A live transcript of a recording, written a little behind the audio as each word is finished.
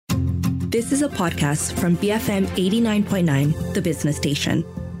This is a podcast from BFM 89.9, the business station.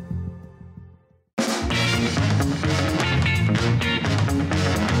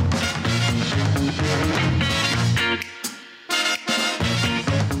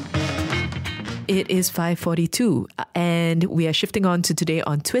 It is 5:42 and we are shifting on to today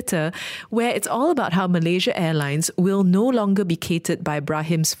on Twitter, where it's all about how Malaysia Airlines will no longer be catered by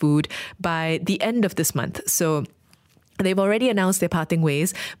Brahim's Food by the end of this month. So they've already announced their parting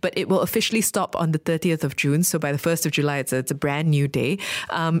ways, but it will officially stop on the 30th of June. So by the 1st of July, it's a brand new day.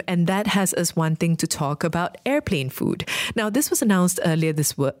 And that has us wanting to talk about airplane food. Now, this was announced earlier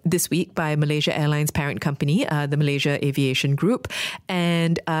this week by Malaysia Airlines parent company, the Malaysia Aviation Group.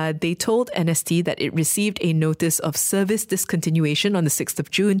 And they told NST that it received a notice of service discontinuation on the 6th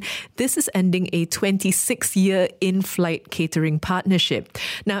of June. This is ending a 26-year in-flight catering partnership.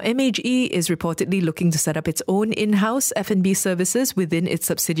 Now, MAG is reportedly looking to set up its own in-house F&B services within its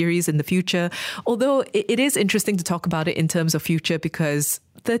subsidiaries in the future. Although it is interesting to talk about it in terms of future because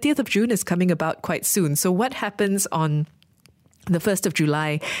 30th of June is coming about quite soon. So what happens on the 1st of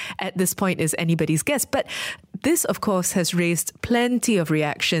July at this point is anybody's guess. But this, of course, has raised plenty of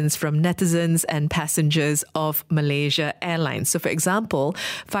reactions from netizens and passengers of Malaysia Airlines. So, for example,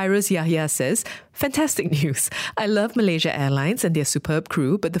 Fairuz Yahya says, "Fantastic news. I love Malaysia Airlines and their superb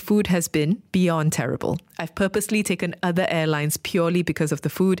crew, but the food has been beyond terrible. I've purposely taken other airlines purely because of the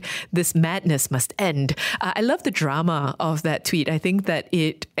food. This madness must end." I love the drama of that tweet. I think that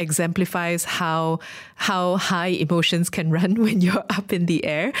it exemplifies how high emotions can run when you're up in the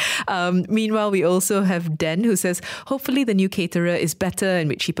air. Meanwhile, we also have Den who says, "Hopefully the new caterer is better and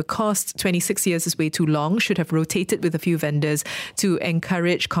with cheaper costs. 26 years is way too long. Should have rotated with a few vendors to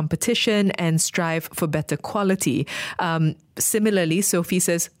encourage competition and strive for better quality." Similarly, Sophie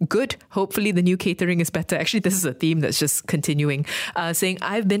says, "Good. Hopefully the new catering is better." Actually, this is a theme that's just continuing, saying,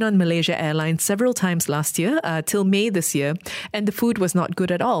 "I've been on Malaysia Airlines several times last year, till May this year, and the food was not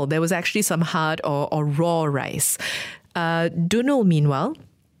good at all. There was actually some hard or raw rice." Dunul, meanwhile,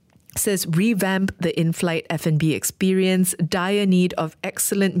 says, "Revamp the in-flight F&B experience, dire need of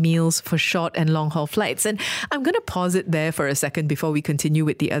excellent meals for short and long-haul flights." And I'm going to pause it there for a second before we continue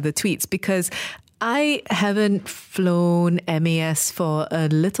with the other tweets, because I haven't flown MAS for a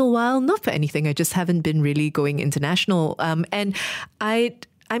little while, not for anything. I just haven't been really going international. And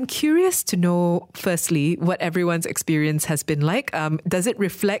I'm curious to know, firstly, what everyone's experience has been like. Does it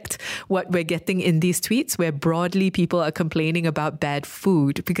reflect what we're getting in these tweets where broadly people are complaining about bad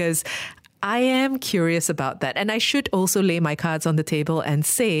food? Because I am curious about that. And I should also lay my cards on the table and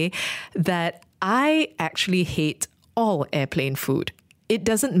say that I actually hate all airplane food. It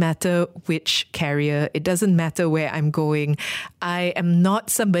doesn't matter which carrier. It doesn't matter where I'm going. I am not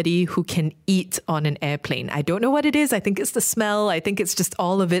somebody who can eat on an airplane. I don't know what it is. I think it's the smell. I think it's just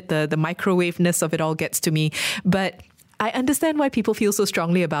all of it. The microwaveness of it all gets to me. But I understand why people feel so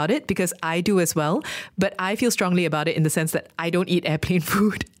strongly about it, because I do as well. But I feel strongly about it in the sense that I don't eat airplane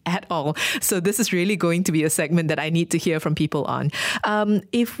food at all. So this is really going to be a segment that I need to hear from people on.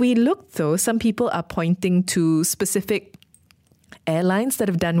 If we look, though, some people are pointing to specific airlines that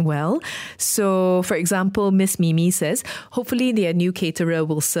have done well. So, for example, Miss Mimi says, "Hopefully their new caterer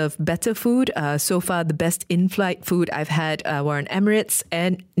will serve better food. So far, the best in-flight food I've had were on Emirates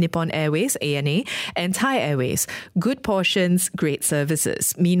and Nippon Airways, ANA, and Thai Airways. Good portions, great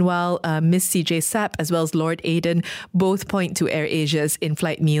services." Meanwhile, Miss CJ Sapp as well as Lord Aiden both point to AirAsia's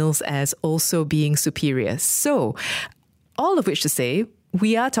in-flight meals as also being superior. So, all of which to say,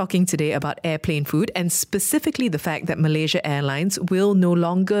 we are talking today about airplane food, and specifically the fact that Malaysia Airlines will no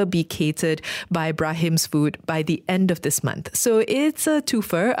longer be catered by Brahim's Food by the end of this month. So it's a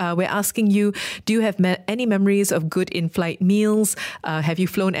twofer. We're asking you, do you have any memories of good in-flight meals? Have you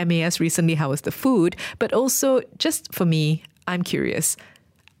flown MAS recently? How was the food? But also, just for me, I'm curious.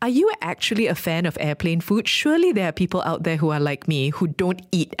 Are you actually a fan of airplane food? Surely there are people out there who are like me, who don't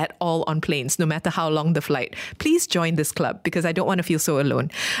eat at all on planes, no matter how long the flight. Please join this club, because I don't want to feel so alone.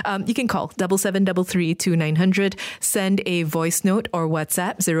 You can call 7733-2900, send a voice note or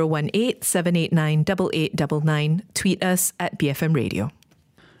WhatsApp 018-789-8899, tweet us at BFM Radio.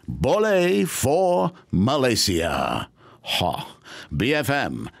 Boleh for Malaysia. Ha.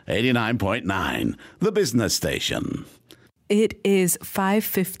 BFM 89.9, the business station. It is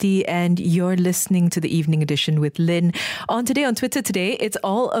 5:50 and you're listening to the Evening Edition with Lynn. On Twitter today, it's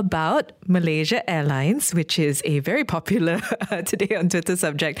all about Malaysia Airlines, which is a very popular Today on Twitter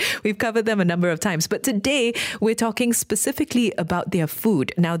subject. We've covered them a number of times, but today we're talking specifically about their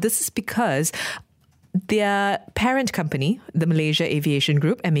food. Now, this is because their parent company, the Malaysia Aviation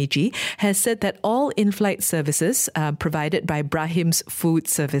Group, MAG, has said that all in-flight services provided by Brahim's Food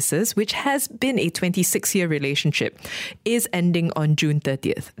Services, which has been a 26-year relationship, is ending on June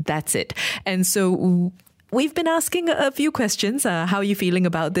 30th. That's it. And so we've been asking a few questions. How are you feeling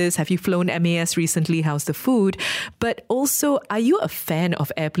about this? Have you flown MAS recently? How's the food? But also, are you a fan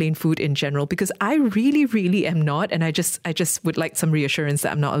of airplane food in general? Because I really, really am not. And I just would like some reassurance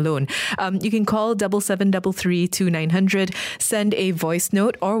that I'm not alone. You can call 7733-2900, send a voice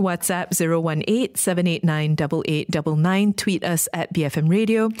note or WhatsApp 018-789-8899. Tweet us at BFM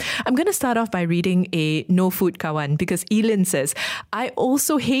Radio. I'm going to start off by reading a No Food Kawan because Elin says, I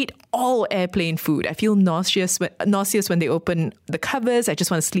also hate all airplane food. I feel nauseous when they open the covers. I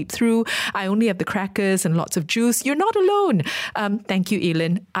just want to sleep through. I only have the crackers and lots of juice. You're not alone. Thank you,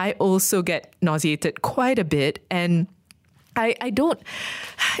 Elin. I also get nauseated quite a bit, and it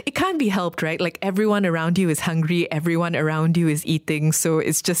can't be helped, right? Like everyone around you is hungry. Everyone around you is eating. So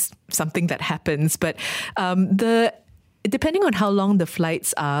it's just something that happens. But depending on how long the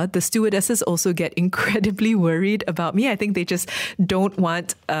flights are, the stewardesses also get incredibly worried about me. I think they just don't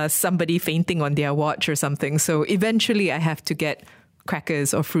want somebody fainting on their watch or something. So eventually I have to get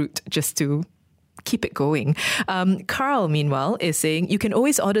crackers or fruit just to keep it going. Carl, meanwhile, is saying, you can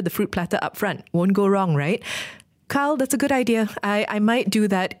always order the fruit platter up front. Won't go wrong, right? Carl, that's a good idea. I might do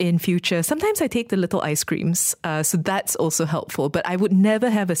that in future. Sometimes I take the little ice creams, so that's also helpful. But I would never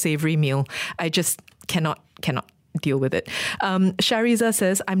have a savory meal. I just cannot deal with it. Shariza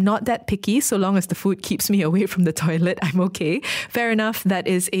says, I'm not that picky. So long as the food keeps me away from the toilet, I'm okay. Fair enough. That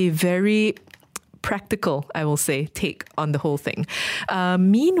is a very practical, I will say, take on the whole thing.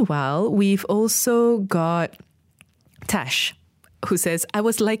 Meanwhile, we've also got Tash, who says, I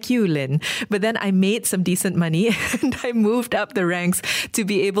was like you, Lynn, but then I made some decent money and I moved up the ranks to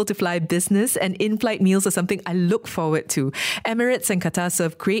be able to fly business, and in-flight meals are something I look forward to. Emirates and Qatar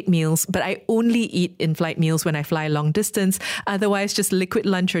serve great meals, but I only eat in-flight meals when I fly long distance. Otherwise, just liquid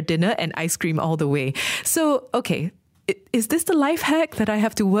lunch or dinner and ice cream all the way. So, okay. Is this the life hack that I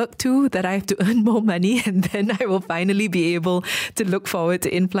have to work to, that I have to earn more money and then I will finally be able to look forward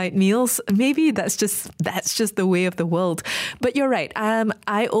to in-flight meals? Maybe that's just the way of the world. But you're right.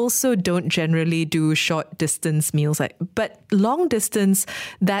 I also don't generally do short distance meals, but long distance,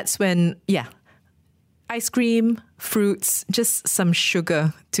 that's when, ice cream, fruits, just some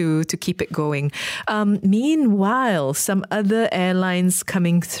sugar to keep it going. Meanwhile, some other airlines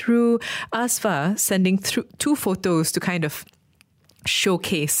coming through. Asfa sending through 2 photos to kind of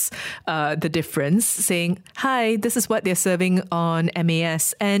showcase the difference, saying, hi, this is what they're serving on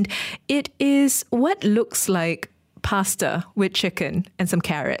MAS. And it is what looks like pasta with chicken and some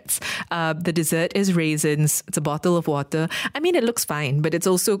carrots. The dessert is raisins. It's a bottle of water. I mean, it looks fine, but it's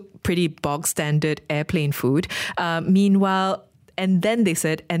also pretty bog standard airplane food. Meanwhile, and then they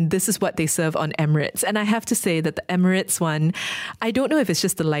said, and this is what they serve on Emirates. And I have to say that the Emirates one, I don't know if it's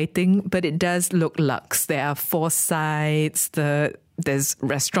just the lighting, but it does look luxe. There are 4 sides. There's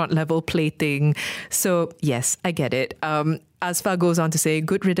restaurant level plating. So yes, I get it. Asfa goes on to say,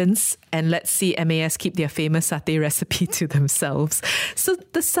 good riddance, and let's see MAS keep their famous satay recipe to themselves. So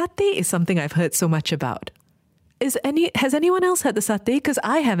the satay is something I've heard so much about. Has anyone else had the satay? Because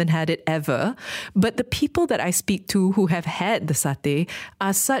I haven't had it ever. But the people that I speak to who have had the satay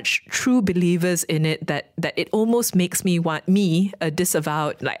are such true believers in it that it almost makes me want a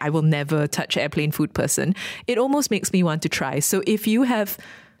disavowed, like I will never touch airplane food person. It almost makes me want to try. So if you have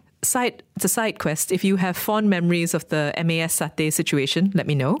it's a side quest. If you have fond memories of the MAS satay situation, let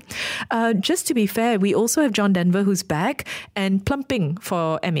me know. Just to be fair, we also have John Denver, who's back and plumping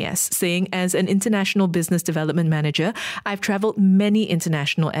for MAS, saying, as an international business development manager, I've traveled many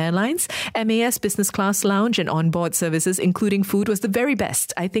international airlines. MAS business class lounge and onboard services, including food, was the very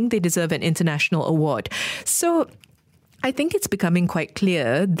best. I think they deserve an international award. So I think it's becoming quite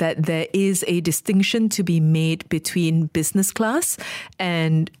clear that there is a distinction to be made between business class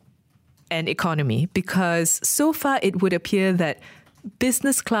and economy, because so far it would appear that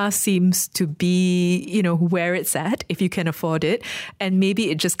business class seems to be, where it's at if you can afford it, and maybe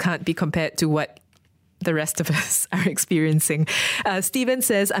it just can't be compared to what the rest of us are experiencing. Steven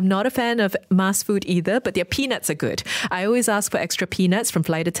says, I'm not a fan of mass food either, but their peanuts are good. I always ask for extra peanuts from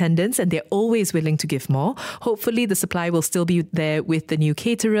flight attendants and they're always willing to give more. Hopefully the supply will still be there with the new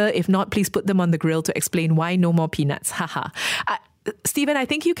caterer. If not, please put them on the grill to explain why no more peanuts. Haha. Stephen, I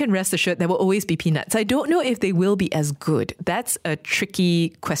think you can rest assured there will always be peanuts. I don't know if they will be as good. That's a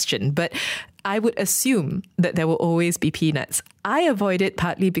tricky question, but I would assume that there will always be peanuts. I avoid it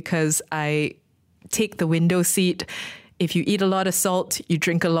partly because I take the window seat If you eat a lot of salt, you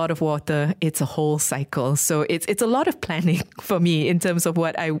drink a lot of water, it's a whole cycle. So it's a lot of planning for me in terms of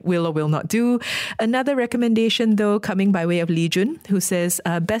what I will or will not do. Another recommendation, though, coming by way of Lee Jun, who says,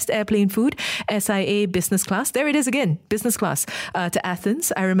 best airplane food, SIA business class. There it is again, business class to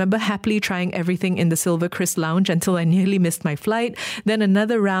Athens. I remember happily trying everything in the Silver Chris Lounge until I nearly missed my flight. Then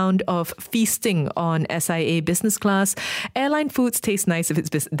another round of feasting on SIA business class. Airline foods taste nice if it's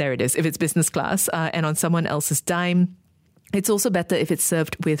if it's business class and on someone else's dime. It's also better if it's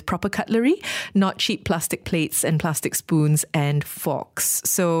served with proper cutlery, not cheap plastic plates and plastic spoons and forks.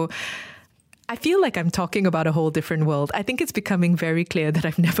 So I feel like I'm talking about a whole different world. I think it's becoming very clear that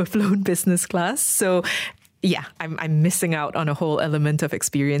I've never flown business class. So yeah, I'm missing out on a whole element of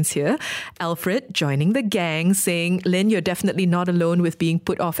experience here. Alfred joining the gang saying, Lynn, you're definitely not alone with being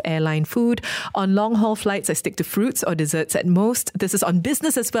put off airline food. On long haul flights, I stick to fruits or desserts at most. This is on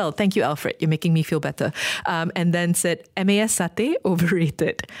business as well. Thank you, Alfred. You're making me feel better. And then said, MAS satay,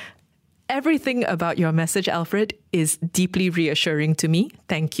 overrated. Everything about your message, Alfred, is deeply reassuring to me.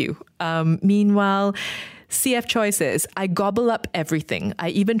 Thank you. Meanwhile, CF Choi says, I gobble up everything. I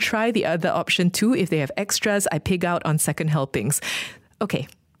even try the other option too. If they have extras, I pig out on second helpings. Okay,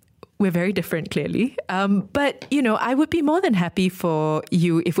 we're very different, clearly. But, you know, I would be more than happy for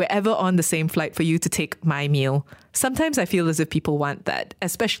you, if we're ever on the same flight, for you to take my meal. Sometimes I feel as if people want that,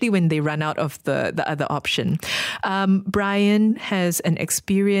 especially when they run out of the other option. Brian has an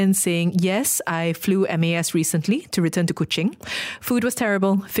experience saying, yes, I flew MAS recently to return to Kuching. Food was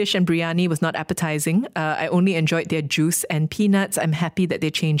terrible. Fish and biryani was not appetizing. I only enjoyed their juice and peanuts. I'm happy that they're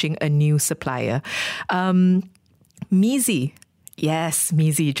changing a new supplier. Mizi. Yes,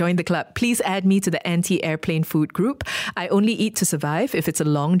 Mizi, join the club. Please add me to the anti-airplane food group. I only eat to survive if it's a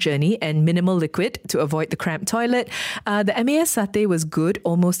long journey and minimal liquid to avoid the cramped toilet. The MAS satay was good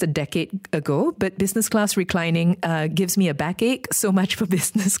almost a decade ago, but business class reclining gives me a backache. So much for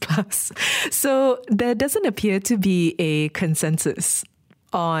business class. So there doesn't appear to be a consensus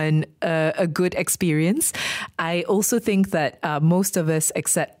on a good experience. I also think that most of us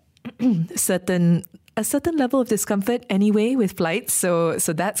accept a certain level of discomfort anyway with flights, so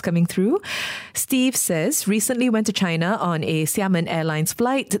that's coming through. Steve says, recently went to China on a Xiamen Airlines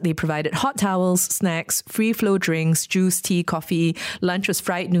flight. They provided hot towels, snacks, free flow drinks, juice, tea, coffee. Lunch was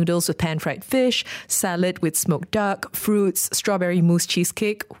fried noodles with pan-fried fish, salad with smoked duck, fruits, strawberry mousse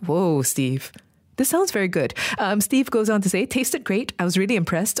cheesecake. Whoa, Steve. This sounds very good. Steve goes on to say, tasted great. I was really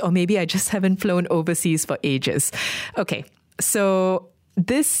impressed, or maybe I just haven't flown overseas for ages. Okay, so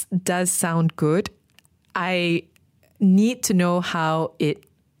this does sound good. I need to know how it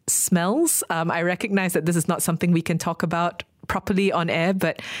smells. I recognize that this is not something we can talk about properly on air,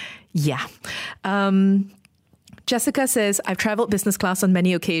 but yeah. Jessica says, I've traveled business class on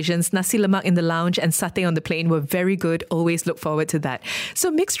many occasions. Nasi lemak in the lounge and satay on the plane were very good. Always look forward to that. So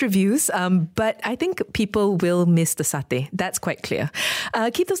mixed reviews, but I think people will miss the satay. That's quite clear.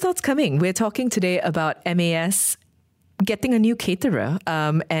 Keep those thoughts coming. We're talking today about MAS getting a new caterer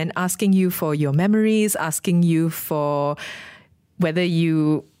and asking you for your memories, asking you for whether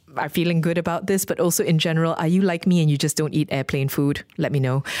you are feeling good about this, but also in general, are you like me and you just don't eat airplane food? Let me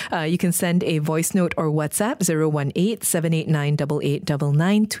know. You can send a voice note or WhatsApp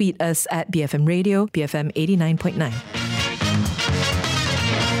 018-789-8899. Tweet us at BFM Radio, BFM 89.9.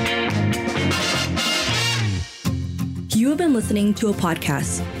 You have been listening to a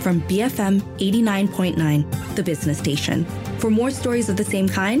podcast from BFM 89.9, the business station. For more stories of the same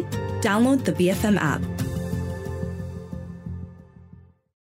kind, download the BFM app.